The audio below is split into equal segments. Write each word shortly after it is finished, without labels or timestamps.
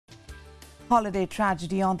Holiday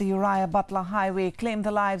tragedy on the Uriah Butler Highway claimed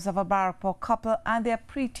the lives of a Barrackpore couple and their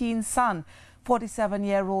preteen son.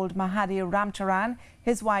 47-year-old Mahadi Ramcharan,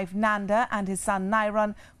 his wife Nanda and his son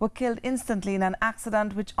Nairan were killed instantly in an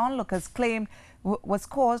accident which onlookers claimed was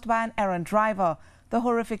caused by an errant driver. The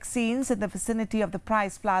horrific scenes in the vicinity of the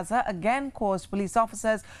Price Plaza again caused police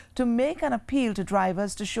officers to make an appeal to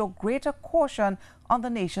drivers to show greater caution on the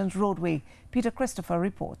nation's roadway. Peter Christopher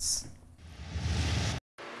reports.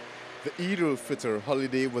 The Eid al-Fitr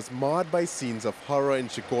holiday was marred by scenes of horror in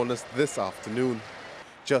Chaguanas this afternoon.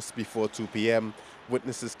 Just before 2 p.m.,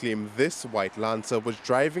 witnesses claim this white Lancer was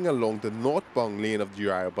driving along the northbound lane of the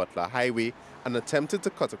Uriah Butler Highway and attempted to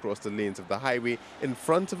cut across the lanes of the highway in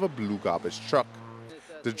front of a blue garbage truck.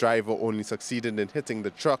 The driver only succeeded in hitting the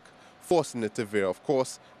truck, forcing it to veer off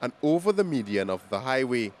course and over the median of the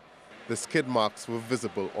highway. The skid marks were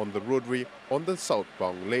visible on the roadway on the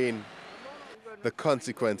southbound lane. The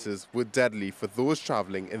consequences were deadly for those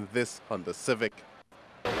traveling in this Honda Civic.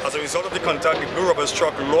 As a result of the contact, the blue rubber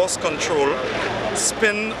truck lost control,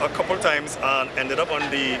 spun a couple times and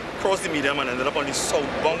crossed the median and ended up on the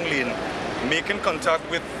southbound lane, making contact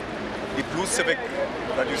with the blue Civic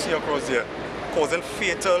that you see across there, causing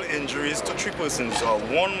fatal injuries to 3 persons,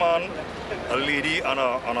 one man, a lady and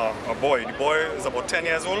a boy. The boy is about 10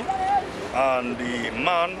 years old and the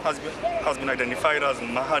man has been identified as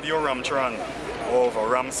Mahadi Ramcharan of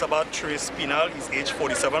Ramsabat Trace Penal. He's age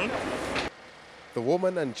 47. The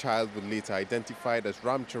woman and child were later identified as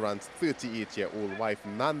Ramcharan's 38-year-old wife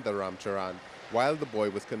Nanda Ramcharan, while the boy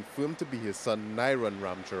was confirmed to be his son Nairan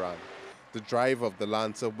Ramcharan. The driver of the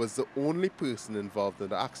Lancer was the only person involved in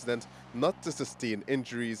the accident not to sustain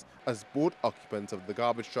injuries, as both occupants of the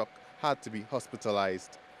garbage truck had to be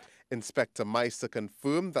hospitalized. Inspector Meister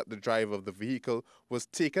confirmed that the driver of the vehicle was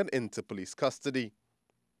taken into police custody.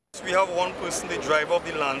 We have one person, the driver of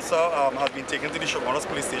the Lancer, has been taken to the Chaguanas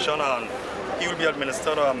police station and he will be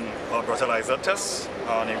administered a breathalyzer test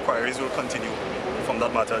and inquiries will continue from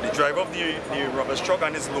that matter. The driver of the rubbish truck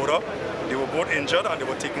and his loader, they were both injured and they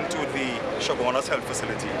were taken to the Chaguanas health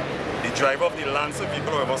facility. The driver of the Lancer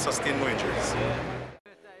vehicle, however, sustained no injuries.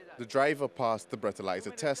 The driver passed the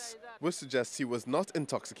breathalyzer test, which suggests he was not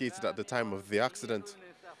intoxicated at the time of the accident.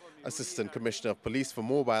 Assistant Commissioner of Police for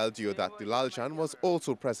Mobile, Deodat Dulaljan, was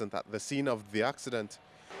also present at the scene of the accident.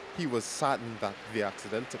 He was saddened that the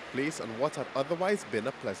accident took place on what had otherwise been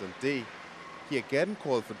a pleasant day. He again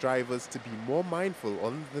called for drivers to be more mindful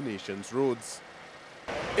on the nation's roads.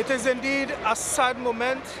 It is indeed a sad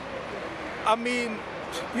moment. I mean,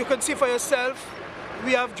 you can see for yourself,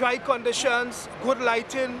 we have dry conditions, good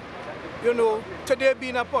lighting. You know, today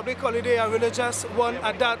being a public holiday, a religious one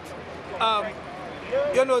at that.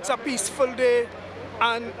 You know, it's a peaceful day,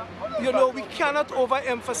 and you know, we cannot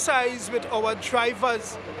overemphasize with our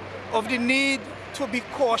drivers of the need to be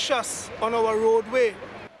cautious on our roadway.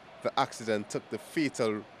 The accident took the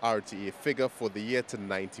fatal RTA figure for the year to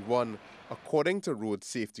 91, according to road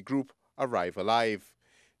safety group Arrive Alive.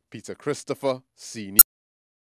 Peter Christopher, CNews.